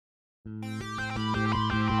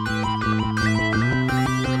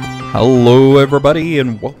Hello everybody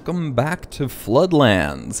and welcome back to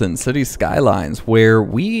Floodlands and City Skylines, where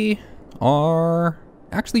we are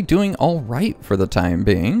actually doing alright for the time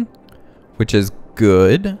being, which is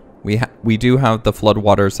good. We do have the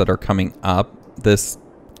floodwaters that are coming up. This,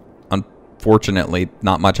 unfortunately,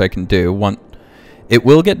 not much I can do. It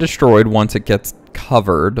will get destroyed once it gets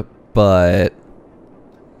covered, but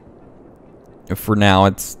for now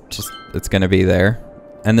it's going to be there.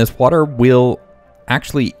 And this water will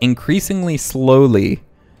actually increasingly slowly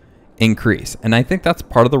increase, and I think that's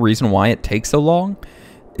part of the reason why it takes so long,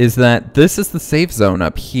 is that this is the safe zone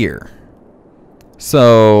up here,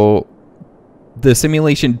 so the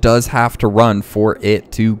simulation does have to run for it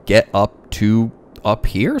to get up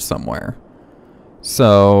here somewhere.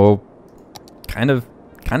 So kind of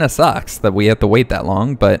sucks that we have to wait that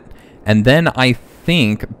long. And then I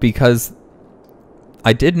think, because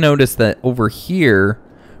I did notice that over here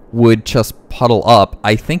would just puddle up,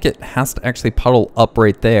 I think it has to actually puddle up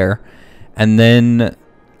right there, and then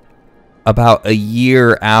about a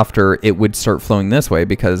year after it would start flowing this way,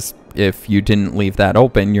 because if you didn't leave that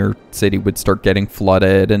open, your city would start getting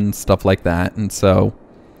flooded and stuff like that. And so,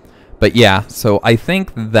 but yeah, so I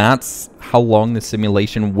think that's how long the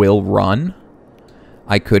simulation will run.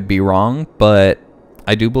 I could be wrong, but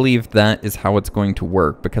I do believe that is how it's going to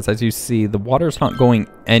work, because as you see, the water's not going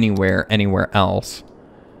anywhere else.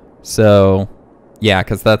 So, yeah,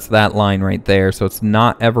 because that's that line right there. So it's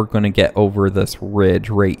not ever going to get over this ridge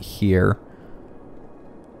right here.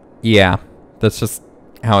 Yeah, that's just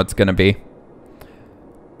how it's going to be.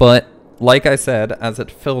 But, like I said, as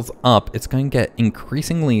it fills up, it's going to get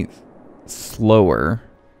increasingly slower.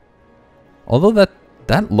 Although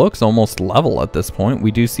that looks almost level at this point.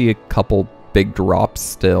 We do see a couple big drops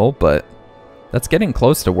still, but that's getting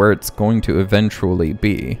close to where it's going to eventually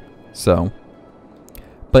be. So,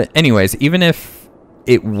 but anyways, even if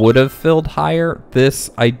it would have filled higher, this,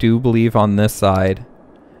 I do believe on this side,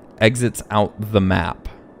 exits out the map.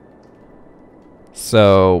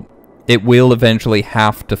 So it will eventually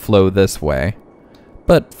have to flow this way.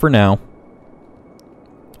 But for now.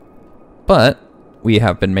 But we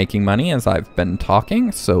have been making money as I've been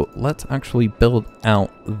talking, so let's actually build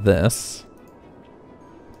out this.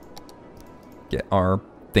 Get our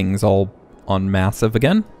things all on massive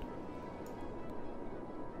again.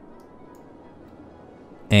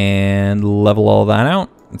 And level all that out.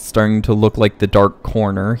 It's starting to look like the dark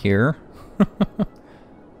corner here.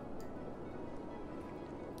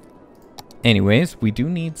 Anyways, we do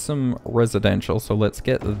need some residential, so let's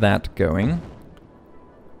get that going.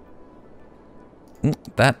 Ooh,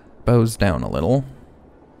 that bows down a little.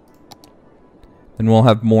 Then we'll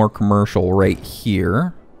have more commercial right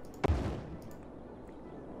here.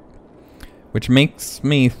 Which makes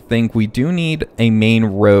me think we do need a main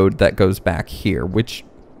road that goes back here, which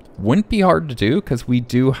wouldn't be hard to do because we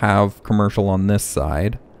do have commercial on this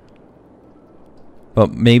side.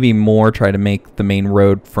 But maybe more try to make the main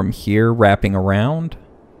road from here wrapping around.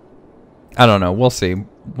 I don't know, we'll see.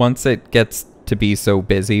 Once it gets to be so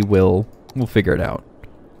busy, we'll figure it out.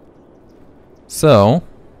 So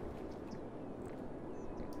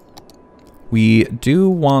we do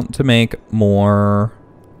want to make more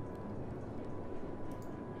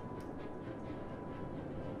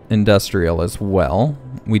industrial as well.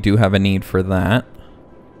 We do have a need for that.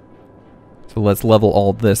 So let's level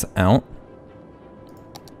all this out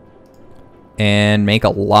and make a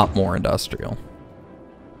lot more industrial.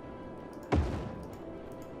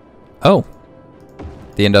 Oh,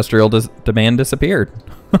 the industrial demand disappeared.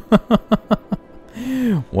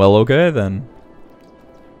 Well, okay then.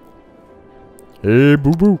 Hey,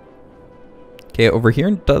 boo boo. Okay, over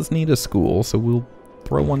here does need a school, so we'll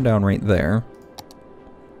throw one down right there.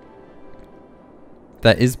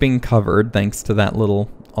 That is being covered thanks to that little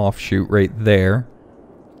offshoot right there.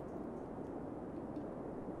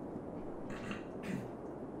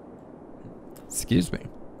 Excuse me.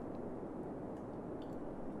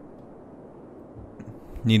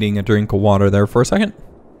 Needing a drink of water there for a second.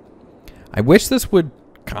 I wish this would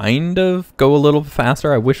kind of go a little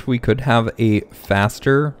faster. I wish we could have a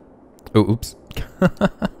faster... Oh, oops.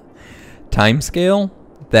 time scale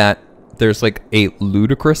that there's like a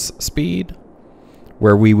ludicrous speed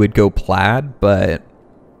where we would go plaid, but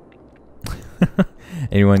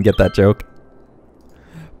anyone get that joke?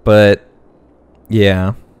 But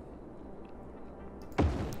yeah.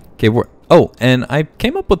 Okay, oh, and I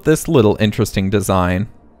came up with this little interesting design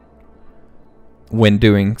when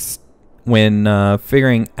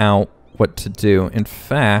figuring out what to do. In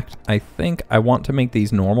fact, I think I want to make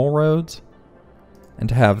these normal roads and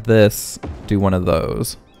to have this do one of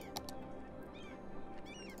those.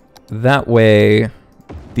 That way,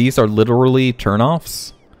 these are literally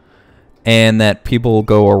turnoffs, and that people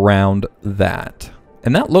go around that.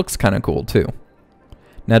 And that looks kind of cool too.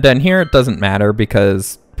 Now down here it doesn't matter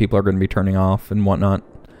because people are going to be turning off and whatnot.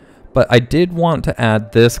 But I did want to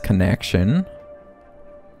add this connection.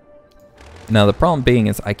 Now the problem being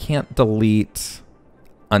is I can't delete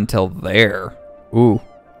until there. Ooh.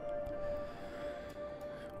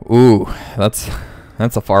 Ooh, that's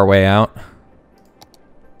a far way out.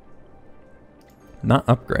 Not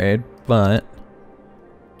upgrade, but...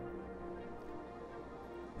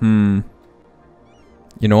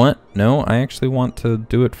 You know what? No, I actually want to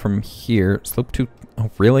do it from here. Slope 2...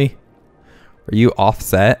 Oh, really? Are you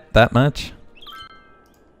offset that much?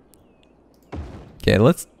 Okay,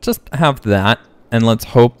 let's just have that. And let's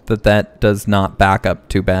hope that that does not back up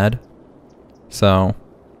too bad. So...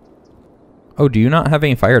 Oh, do you not have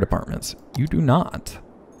any fire departments? You do not.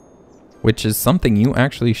 Which is something you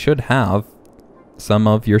actually should have some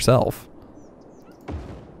of yourself.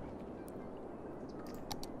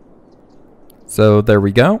 So there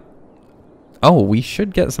we go. Oh, we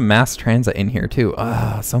should get some mass transit in here too.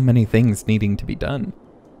 Ah, so many things needing to be done.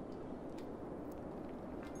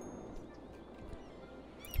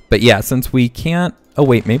 But yeah, since we can't... Oh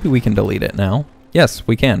wait, maybe we can delete it now. Yes,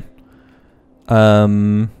 we can.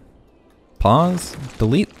 Pause.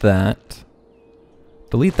 Delete that.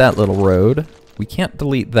 Delete that little road. We can't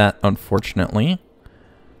delete that, unfortunately.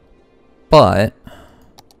 But...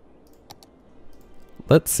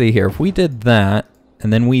 let's see here. If we did that,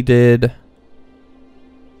 and then we did...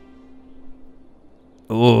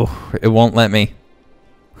 Oh, it won't let me.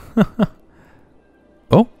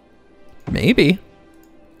 Oh, maybe.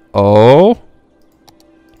 Oh,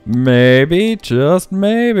 maybe, just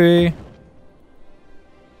maybe.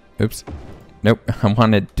 Oops. Nope, I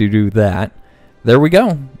wanted to do that. There we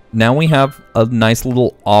go. Now we have a nice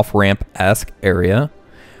little off-ramp-esque area.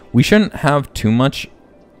 We shouldn't have too much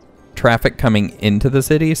traffic coming into the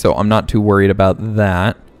city, so I'm not too worried about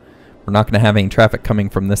that. We're not going to have any traffic coming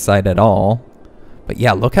from this side at all. But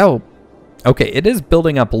yeah, look how... Okay, it is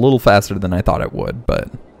building up a little faster than I thought it would,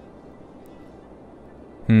 but...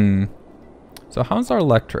 So how's our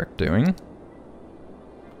electric doing?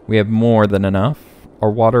 We have more than enough. Our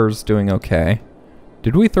water's doing okay.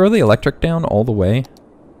 Did we throw the electric down all the way?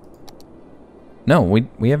 No, we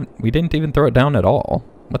didn't even throw it down at all.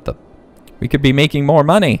 What the... We could be making more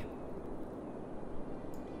money.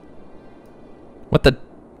 What the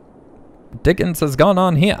dickens has gone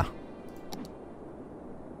on here?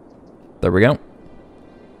 There we go.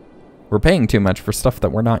 We're paying too much for stuff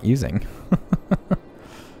that we're not using.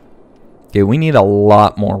 Okay, we need a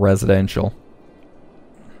lot more residential.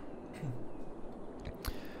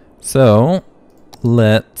 So,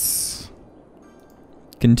 let's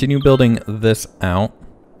continue building this out.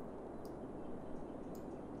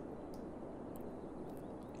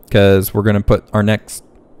 Because we're going to put our next...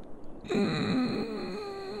 I'm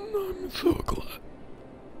so glad.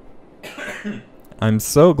 I'm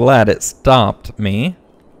so glad it stopped me.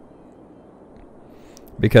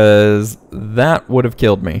 Because that would have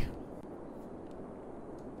killed me.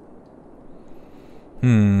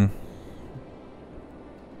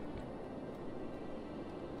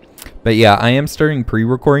 But yeah, I am starting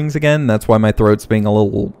pre-recordings again. That's why my throat's being a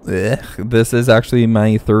little... This is actually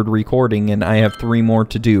my third recording, and I have 3 more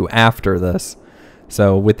to do after this.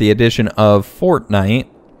 So with the addition of Fortnite,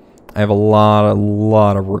 I have a lot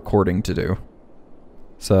of recording to do.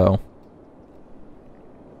 So...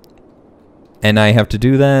 And I have to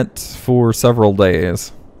do that for several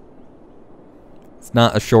days. It's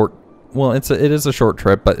not a short... Well, it is a short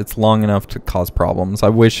trip, but it's long enough to cause problems. I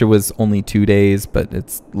wish it was only 2 days, but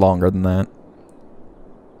it's longer than that.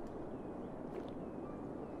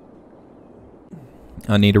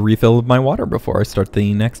 I need a refill of my water before I start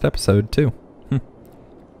the next episode, too.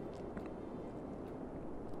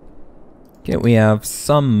 Okay, we have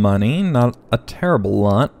some money. Not a terrible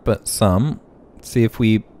lot, but some. Let's see if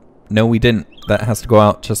we... No, we didn't. That has to go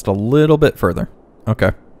out just a little bit further.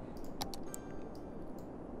 Okay.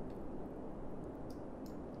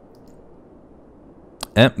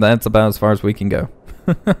 That's about as far as we can go.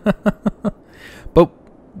 But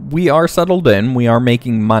we are settled in. We are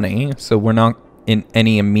making money, so we're not in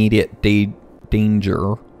any immediate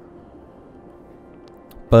danger.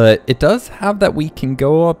 But it does have that we can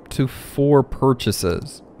go up to 4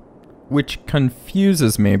 purchases, which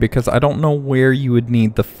confuses me because I don't know where you would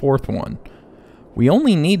need the 4th one. We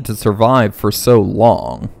only need to survive for so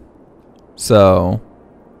long. So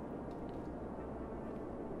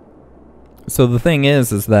the thing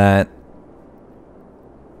is that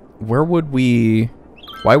why would we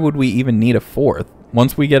even need a 4th?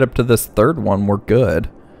 Once we get up to this third one, we're good.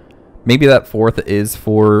 Maybe that fourth is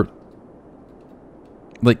for...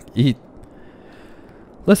 Like,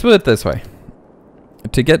 let's put it this way.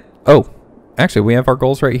 To get... Oh, actually, we have our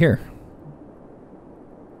goals right here.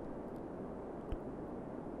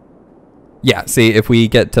 Yeah, see, if we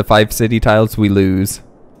get to 5 city tiles, we lose.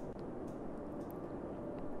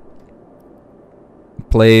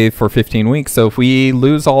 Play for 15 weeks. So if we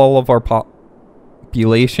lose all of our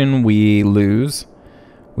population, we lose.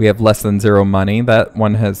 We have less than 0 money. That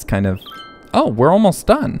one has kind of... Oh, we're almost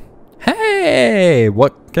done. Hey,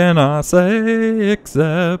 what can I say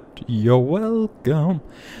except you're welcome?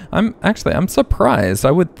 I'm surprised. I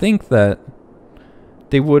would think that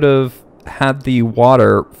they would have had the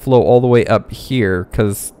water flow all the way up here,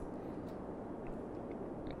 because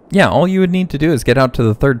yeah, all you would need to do is get out to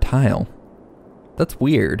the 3rd tile. That's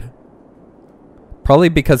weird. Probably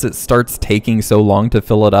because it starts taking so long to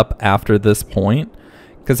fill it up after this point,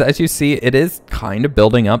 because as you see, it is kind of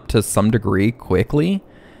building up to some degree quickly.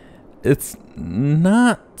 It's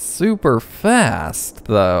not super fast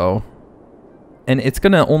though. And it's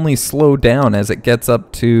going to only slow down as it gets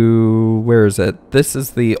up to... Where is it? This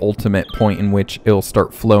is the ultimate point in which it'll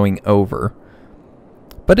start flowing over.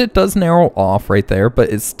 But it does narrow off right there, but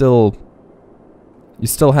it's still... You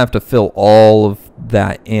still have to fill all of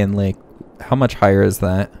that in. Like, how much higher is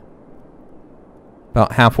that?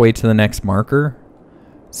 About halfway to the next marker.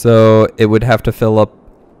 So it would have to fill up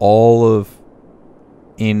all of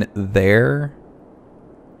in there.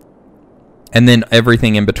 And then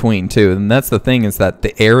everything in between too. And that's the thing, is that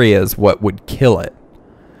the area is what would kill it.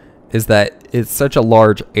 Is that it's such a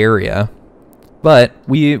large area. But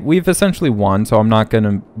we've essentially won, so I'm not going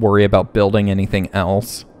to worry about building anything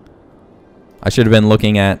else. I should have been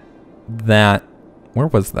looking at that. Where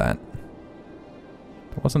was that?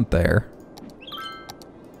 It wasn't there.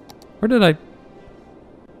 Where did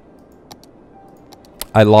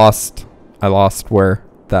I lost where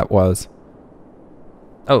that was.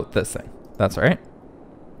 Oh, this thing. That's right.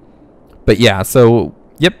 But yeah, so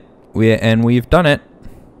yep, we've done it.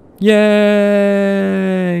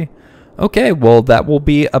 Yay! Okay, well that will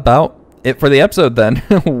be about it for the episode then.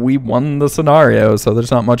 We won the scenario, so there's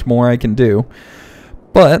not much more I can do.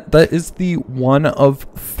 But that is the 1 of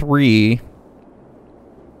 3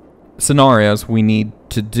 scenarios we need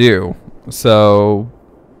to do. So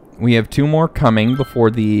we have 2 more coming before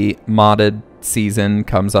the modded season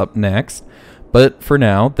comes up next. But for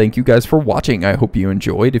now, thank you guys for watching. I hope you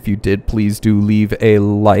enjoyed. If you did, please do leave a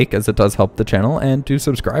like, as it does help the channel, and do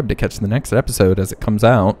subscribe to catch the next episode as it comes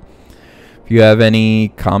out. If you have any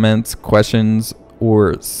comments, questions,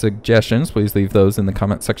 or suggestions, please leave those in the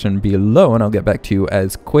comment section below, and I'll get back to you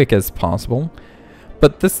as quick as possible.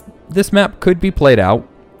 But this map could be played out.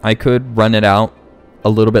 I could run it out a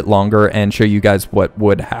little bit longer and show you guys what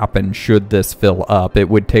would happen should this fill up. It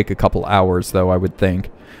would take a couple hours, though, I would think.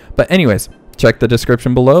 But anyways, check the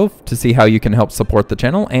description below to see how you can help support the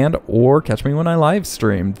channel and or catch me when I live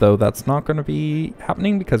stream, though that's not going to be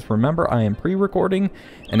happening because remember, I am pre-recording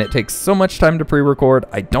and it takes so much time to pre-record.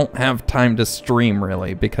 I don't have time to stream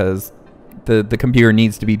really because the computer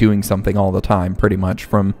needs to be doing something all the time, pretty much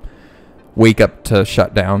from wake up to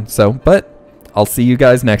shut down. So, but I'll see you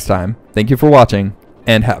guys next time. Thank you for watching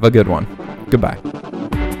and have a good one. Goodbye.